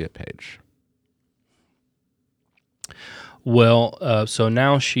 Yeah. Elliot Page. Well, so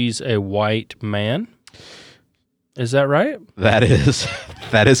now she's a white man. Is that right? That is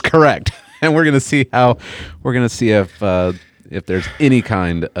correct. And we're going to see if there's any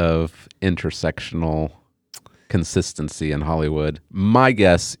kind of intersectional consistency in Hollywood. My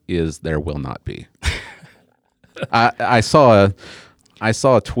guess is there will not be. I saw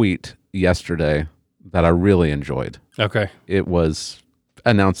a tweet yesterday that I really enjoyed. Okay. It was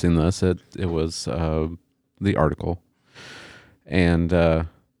announcing this. It was the article. And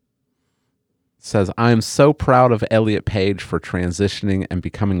says, "I am so proud of Elliot Page for transitioning and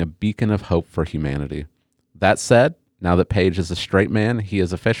becoming a beacon of hope for humanity. That said, now that Page is a straight man, he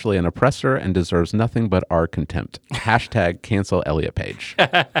is officially an oppressor and deserves nothing but our contempt. Hashtag cancel Elliot Page."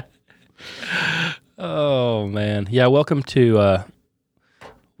 Oh man, yeah. Welcome to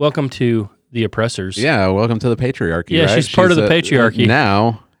the oppressors. Yeah, welcome to the patriarchy. Yeah, right? she's part of the patriarchy.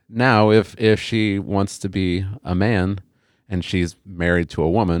 Now, if she wants to be a man and she's married to a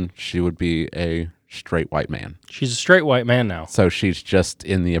woman, she would be a straight white man. She's a straight white man now. So she's just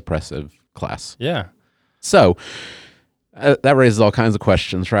in the oppressive class. Yeah. So that raises all kinds of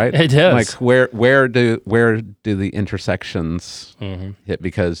questions, right? It does. Like where do the intersections hit?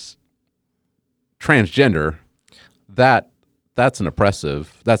 Because transgender, that's an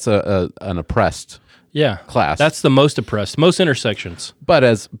oppressive. That's an oppressed. Yeah. Class. That's the most oppressed. Most intersections. But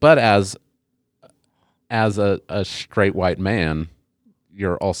as a straight white man,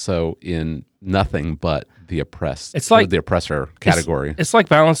 you're also in nothing but the oppressed. It's like the oppressor category. It's like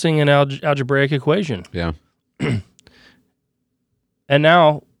balancing an algebraic equation. Yeah. And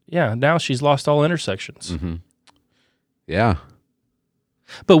now she's lost all intersections. Mm-hmm. Yeah.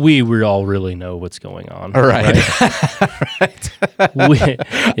 But we all really know what's going on. All right. Right?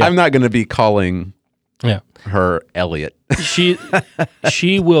 I'm not going to be calling her Elliot. She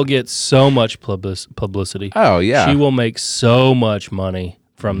will get so much publicity. Oh, yeah. She will make so much money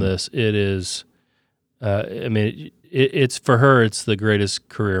from this. It is, it's for her, it's the greatest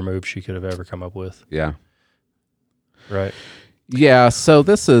career move she could have ever come up with. Yeah. Right. Yeah, so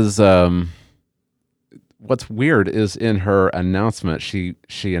this is what's weird is in her announcement she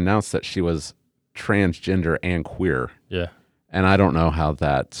announced that she was transgender and queer. Yeah. And I don't even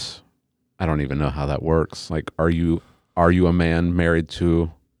know how that works. Like, are you a man married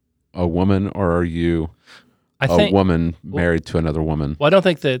to a woman, or are you a woman married to another woman? Well, I don't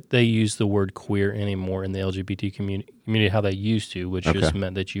think that they use the word queer anymore in the LGBT community how they used to, which just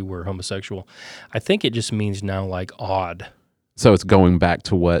meant that you were homosexual. I think it just means now like odd. So it's going back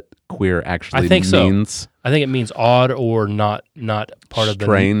to what queer actually means? So. I think it means odd or not part of the...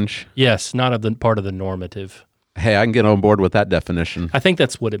 Strange? Yes, not of the part of the normative. Hey, I can get on board with that definition. I think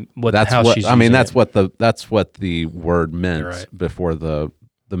that's what she's I mean, that's what the word meant before the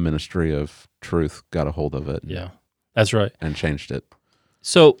Ministry of Truth got a hold of it. Yeah, that's right. And changed it.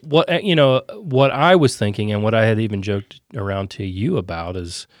 So what I was thinking, and what I had even joked around to you about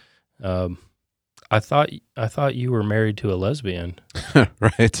is, I thought you were married to a lesbian.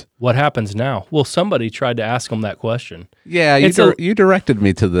 Right. What happens now? Well, somebody tried to ask him that question. Yeah, you directed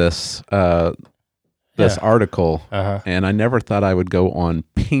me to this article, and I never thought I would go on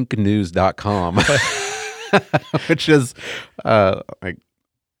pinknews.com, which is like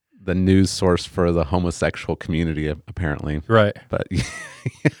the news source for the homosexual community, apparently. Right. But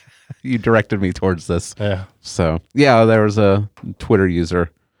You directed me towards this. Yeah. So, yeah, there was a Twitter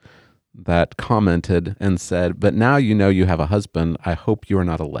user that commented and said, "But now you know you have a husband. I hope you are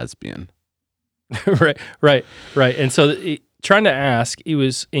not a lesbian." Right. And so trying to ask,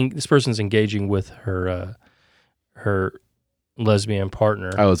 this person's engaging with her lesbian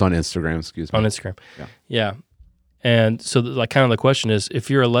partner. Oh, it was on Instagram, excuse me. On Instagram. Yeah. And so kind of the question is, if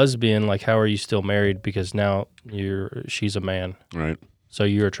you're a lesbian, like, how are you still married? Because now she's a man. Right. So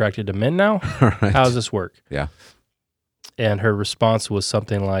you're attracted to men now? Right. How does this work? Yeah. And her response was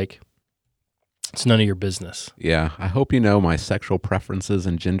something like, it's none of your business. Yeah. I hope you know my sexual preferences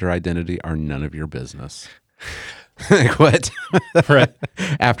and gender identity are none of your business. Like, what? Right.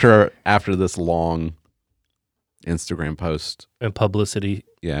 After this long Instagram post. And publicity.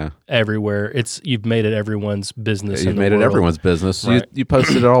 Yeah. Everywhere. You've made it everyone's business. You've made it everyone's business. Right. You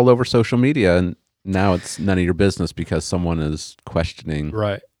posted it all over social media, and now it's none of your business because someone is questioning.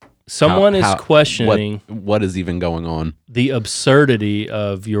 Right. Someone is questioning what is even going on. The absurdity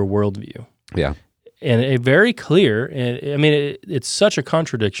of your worldview. Yeah. And a very clear, and I mean, it's such a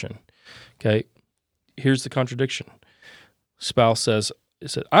contradiction. Okay. Here's the contradiction. Spouse says,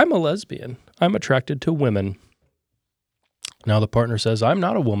 I'm a lesbian. I'm attracted to women. Now the partner says, I'm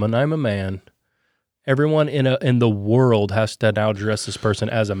not a woman. I'm a man. Everyone in the world has to now address this person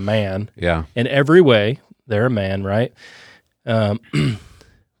as a man. Yeah. In every way, they're a man, right?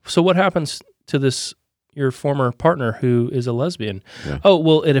 So what happens to your former partner who is a lesbian? Yeah. Oh,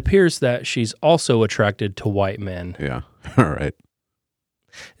 well, it appears that she's also attracted to white men. Yeah. All right.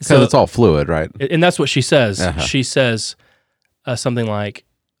 So Because it's all fluid, right? And that's what she says. Uh-huh. She says something like,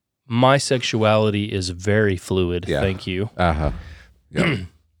 my sexuality is very fluid. Yeah. Thank you. Uh-huh. Yeah.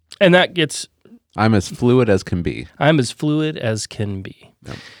 And that gets... I'm as fluid as can be. I'm as fluid as can be.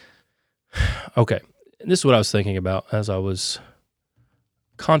 Yep. Okay. This is what I was thinking about as I was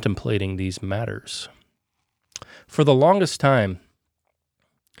contemplating these matters. For the longest time,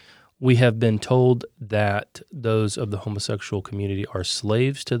 we have been told that those of the homosexual community are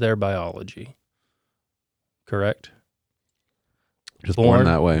slaves to their biology. Correct? Just born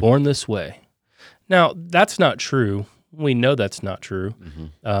that way. Born this way. Now, that's not true. We know that's not true.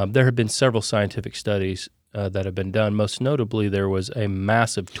 Mm-hmm. There have been several scientific studies that have been done. Most notably, there was a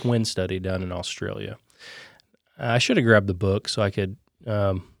massive twin study done in Australia. I should have grabbed the book so I could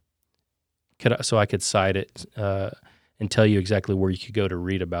cite it and tell you exactly where you could go to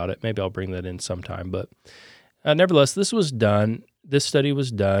read about it. Maybe I'll bring that in sometime. But nevertheless, this was done. This study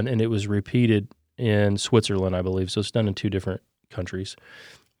was done, and it was repeated in Switzerland, I believe. So it's done in 2 different countries.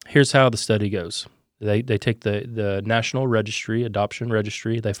 Here's how the study goes. They take the National Registry, Adoption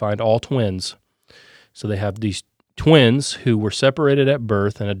Registry. They find all twins. So they have these twins who were separated at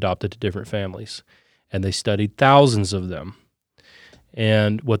birth and adopted to different families. And they studied thousands of them.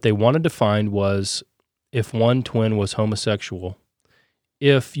 And what they wanted to find was if one twin was homosexual,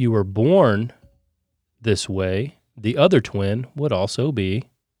 if you were born this way, the other twin would also be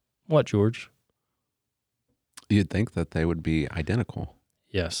what, George? You'd think that they would be identical.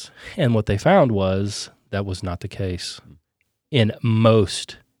 Yes. And what they found was that was not the case in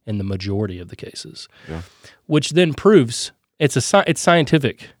the majority of the cases. Yeah. Which then proves it's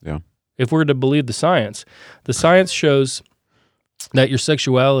scientific. Yeah. If we're to believe the science shows that your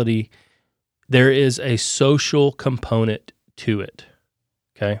sexuality, there is a social component to it.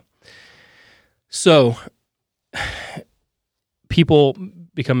 Okay? So people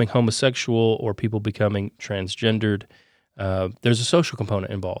becoming homosexual or people becoming transgendered, there's a social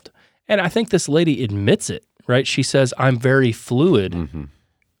component involved. And I think this lady admits it, right? She says, I'm very fluid. Mm-hmm.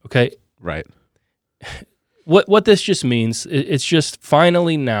 Okay? Right. What this just means, it's just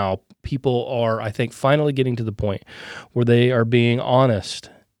finally now, people are, I think, finally getting to the point where they are being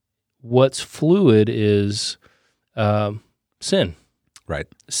honest. What's fluid is sin. Right.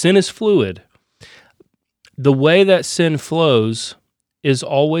 Sin is fluid. The way that sin flows is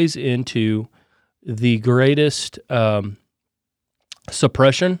always into the greatest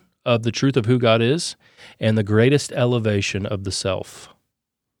suppression of the truth of who God is and the greatest elevation of the self.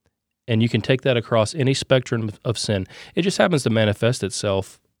 And you can take that across any spectrum of sin. It just happens to manifest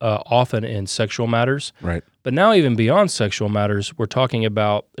itself often in sexual matters. Right. But now even beyond sexual matters, we're talking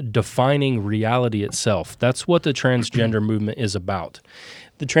about defining reality itself. That's what the transgender movement is about.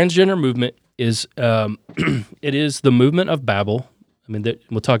 The transgender movement is it is the movement of Babel. I mean,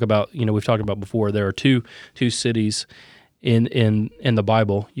 we'll talk about, we've talked about before, there are two cities in the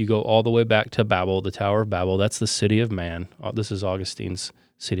Bible. You go all the way back to Babel, the Tower of Babel. That's the city of man. This is Augustine's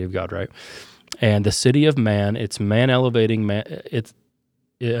city of God, right? And the city of man, it's man elevating man, it's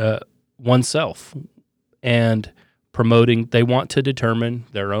oneself. And promoting, they want to determine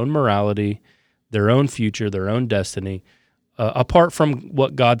their own morality, their own future, their own destiny, apart from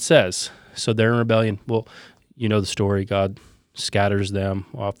what God says. So they're in rebellion. Well, you know the story. God scatters them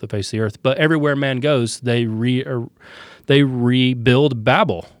off the face of the earth. But everywhere man goes, they rebuild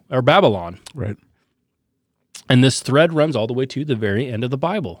Babylon. Right. And this thread runs all the way to the very end of the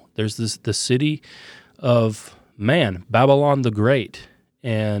Bible. There's the city of man, Babylon the Great.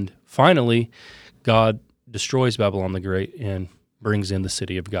 And finally, God destroys Babylon the Great and brings in the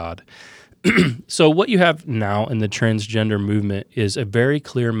city of God. So what you have now in the transgender movement is a very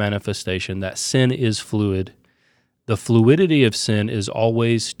clear manifestation that sin is fluid. The fluidity of sin is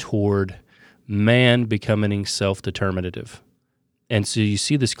always toward man becoming self-determinative. And so you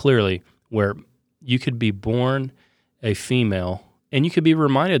see this clearly where you could be born a female and you could be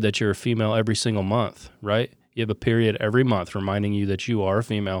reminded that you're a female every single month, right? You have a period every month reminding you that you are a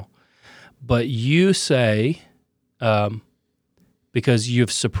female. But you say, because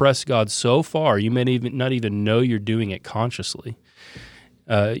you've suppressed God so far, you may not even know you're doing it consciously.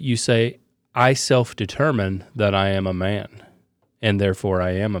 You say, I self-determine that I am a man, and therefore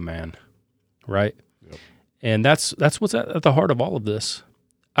I am a man, right? Yep. And that's what's at the heart of all of this.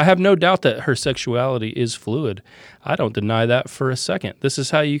 I have no doubt that her sexuality is fluid. I don't deny that for a second. This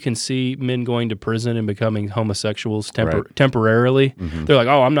is how you can see men going to prison and becoming homosexuals temporarily. Mm-hmm. They're like,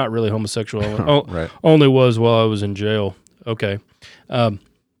 oh, I'm not really homosexual. Right. Only was while I was in jail. Okay.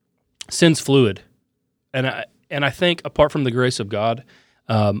 Sin's fluid. And I think apart from the grace of God,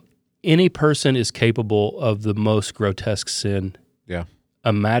 any person is capable of the most grotesque sin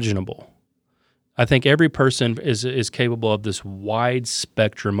imaginable. I think every person is capable of this wide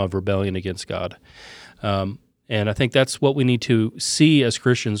spectrum of rebellion against God. And I think that's what we need to see as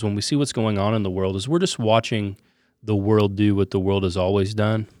Christians when we see what's going on in the world, is we're just watching the world do what the world has always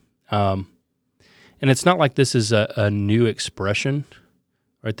done. And it's not like this is a new expression.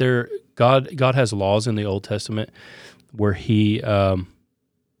 Right there, God has laws in the Old Testament where He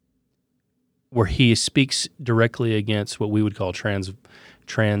speaks directly against what we would call transvestites,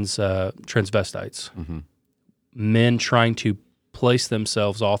 mm-hmm. men trying to place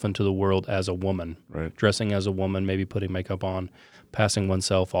themselves off into the world as a woman, right. Dressing as a woman, maybe putting makeup on, passing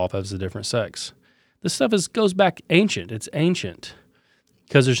oneself off as a different sex. This stuff goes back ancient. It's ancient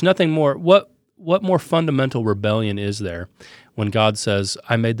because there's nothing more. What more fundamental rebellion is there when God says,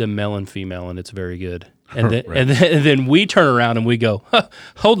 I made them male and female and it's very good. And then, right. and then we turn around and we go,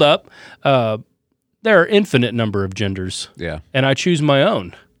 hold up, there are infinite number of genders, and I choose my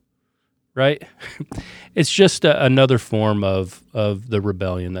own, right? It's just another form of the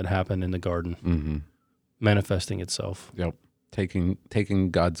rebellion that happened in the garden, mm-hmm. manifesting itself. Yep,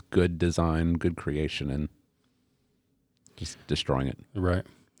 taking God's good design, good creation, and just destroying it. Right,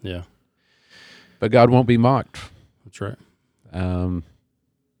 yeah. But God won't be mocked. That's right.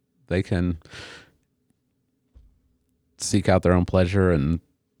 They can seek out their own pleasure and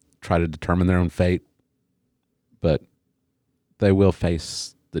try to determine their own fate, but they will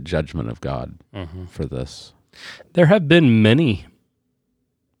face the judgment of God mm-hmm. for this. There have been many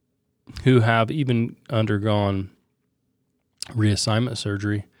who have even undergone reassignment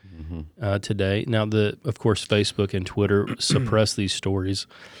surgery mm-hmm. Today. Now, of course, Facebook and Twitter suppress these stories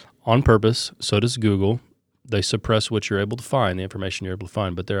on purpose. So does Google. They suppress what you're able to find, the information you're able to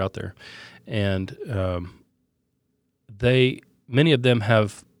find, but they're out there. And many of them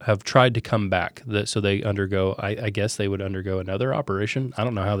have tried to come back. So they undergo, I guess they would undergo another operation. I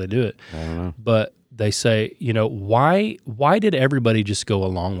don't know how they do it. I don't know. But they say, why did everybody just go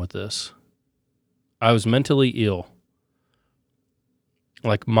along with this? I was mentally ill.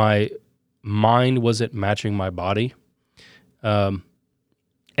 Like my mind wasn't matching my body. And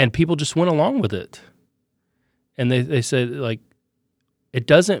people just went along with it. And they said, like, it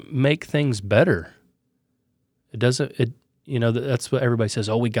doesn't make things better. That's what everybody says.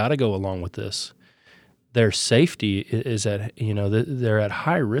 Oh, we got to go along with this. Their safety is at, they're at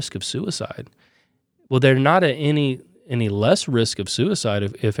high risk of suicide. Well, they're not at any less risk of suicide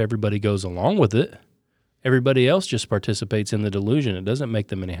if everybody goes along with it. Everybody else just participates in the delusion. It doesn't make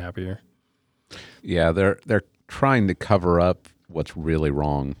them any happier. Yeah, they're trying to cover up what's really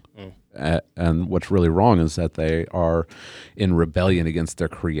wrong. And what's really wrong is that they are in rebellion against their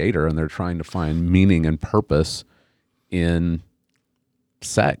creator, and they're trying to find meaning and purpose in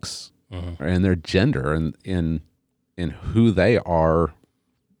sex or in their gender and in who they are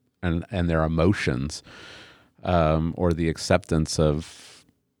and their emotions or the acceptance of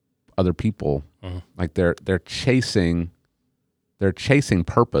other people. Like they're chasing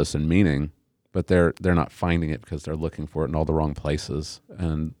purpose and meaning, but they're not finding it because they're looking for it in all the wrong places,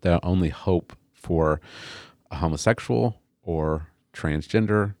 and their only hope for a homosexual or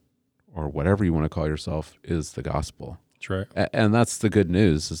transgender or whatever you want to call yourself is the gospel. That's right. And that's the good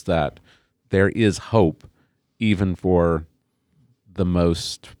news, is that there is hope even for the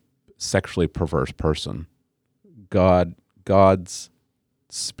most sexually perverse person. God's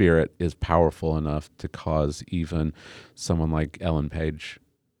Spirit is powerful enough to cause even someone like Ellen Page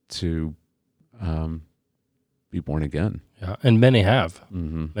to be born again. Yeah, and many have.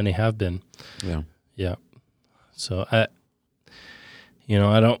 Mm-hmm. Many have been. Yeah. Yeah. So I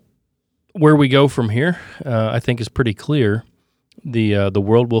don't. Where we go from here, I think is pretty clear. The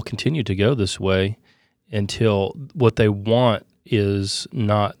world will continue to go this way until what they want is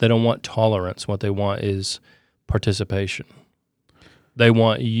not. They don't want tolerance. What they want is participation. They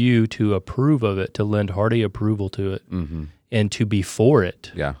want you to approve of it, to lend hearty approval to it, Mm-hmm. and to be for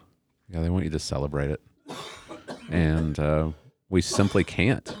it. Yeah. Yeah, they want you to celebrate it. And we simply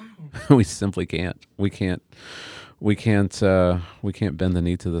can't. We simply can't. We can't bend the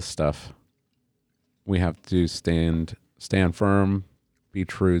knee to this stuff. We have to stand firm, be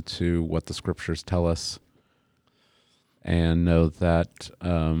true to what the scriptures tell us, and know that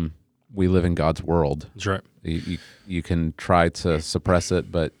we live in God's world. That's right. You can try to suppress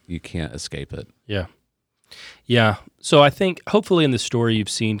it, but you can't escape it. Yeah. Yeah. So I think hopefully in the story you've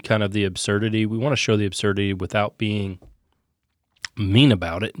seen kind of the absurdity. We want to show the absurdity without being mean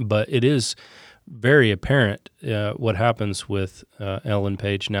about it, but it is very apparent what happens with Ellen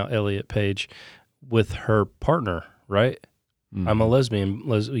Page, now Elliot Page, with her partner, right? Mm-hmm. I'm a lesbian.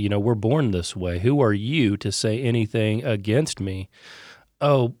 We're born this way. Who are you to say anything against me?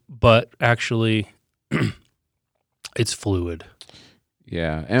 Oh, but actually, it's fluid.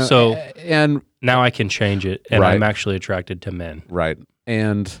 Yeah. And now I can change it, and right. I'm actually attracted to men. Right.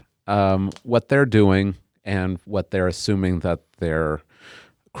 And what they're doing and what they're assuming that their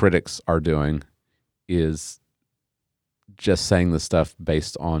critics are doing is just saying the stuff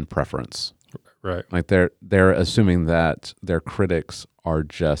based on preference. Right. Like they're assuming that their critics are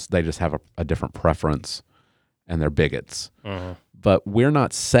they just have a different preference and they're bigots. Uh-huh. But we're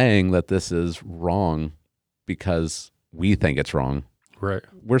not saying that this is wrong because we think it's wrong. Right.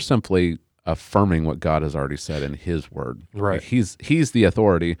 We're simply affirming what God has already said in His Word. Right. Like he's the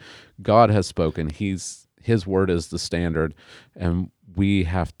authority. God has spoken. His Word is the standard, and we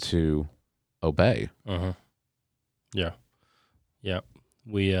have to obey. Uh-huh. Yeah. Yeah.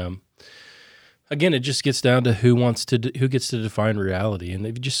 We again, it just gets down to who gets to define reality, and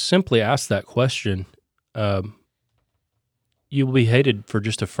if you just simply ask that question, you will be hated for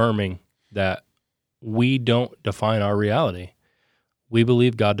just affirming that we don't define our reality. We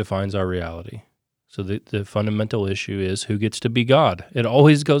believe God defines our reality. So the fundamental issue is who gets to be God. It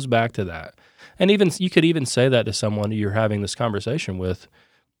always goes back to that. And even you could even say that to someone you're having this conversation with.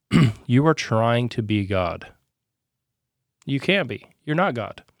 You are trying to be God. You can't be. You're not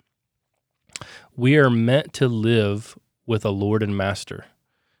God. We are meant to live with a Lord and Master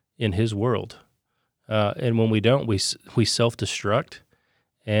in His world. And when we don't, we self-destruct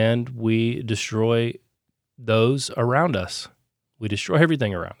and we destroy those around us. We destroy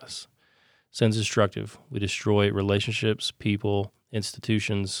everything around us. Sin's destructive. We destroy relationships, people,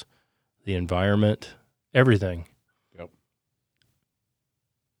 institutions, the environment, everything. Yep.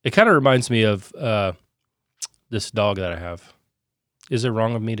 It kind of reminds me of this dog that I have. Is it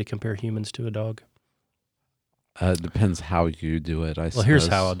wrong of me to compare humans to a dog? It depends how you do it, I suppose. Well, here's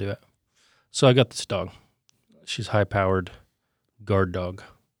how I'll do it. So I got this dog. She's high-powered guard dog.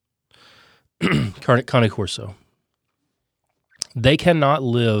 Cane Corso. They cannot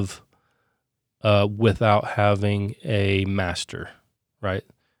live without having a master, right?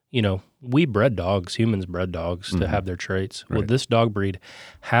 We bred dogs, humans bred dogs to have their traits. Right. Well, this dog breed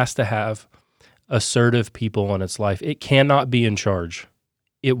has to have assertive people in its life. It cannot be in charge.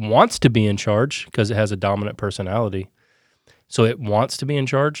 It wants to be in charge because it has a dominant personality. So it wants to be in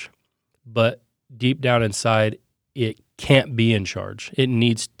charge, but deep down inside, it can't be in charge. It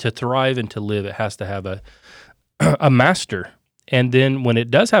needs to thrive and to live. It has to have a master. And then when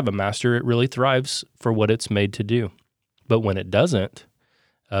it does have a master, it really thrives for what it's made to do. But when it doesn't,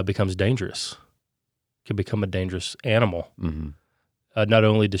 it becomes dangerous. It can become a dangerous animal. Mm-hmm. Not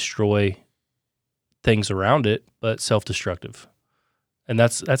only destroy things around it, but self-destructive. And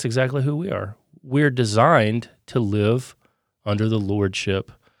that's exactly who we are. We're designed to live under the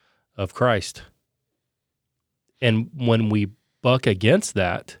lordship of Christ. And when we buck against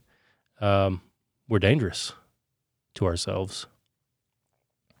that, we're dangerous to ourselves.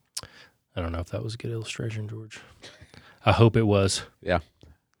 I don't know if that was a good illustration, George. I hope it was. Yeah.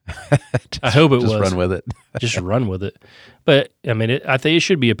 I hope it was. Just run with it. Just run with it. But, I mean, I think it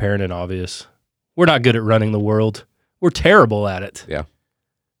should be apparent and obvious. We're not good at running the world. We're terrible at it. Yeah.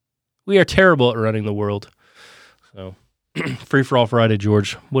 We are terrible at running the world. So, Free for All Friday,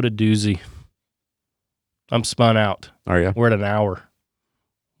 George. What a doozy. I'm spun out. Are you? We're at an hour.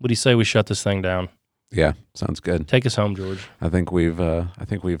 What do you say we shut this thing down? Yeah, sounds good. Take us home, George. I think we've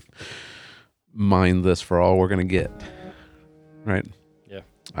mined this for all we're going to get. Right? Yeah.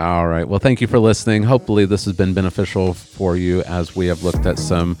 All right. Well, thank you for listening. Hopefully this has been beneficial for you as we have looked at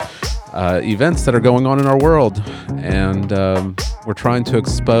some events that are going on in our world. And we're trying to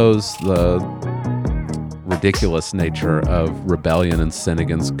expose the ridiculous nature of rebellion and sin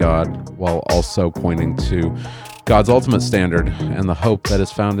against God, while also pointing to God's ultimate standard and the hope that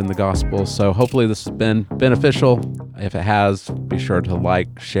is found in the gospel. So hopefully this has been beneficial. If it has, be sure to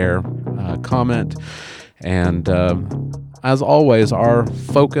like, share, comment. And as always, our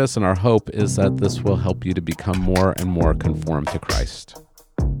focus and our hope is that this will help you to become more and more conformed to Christ.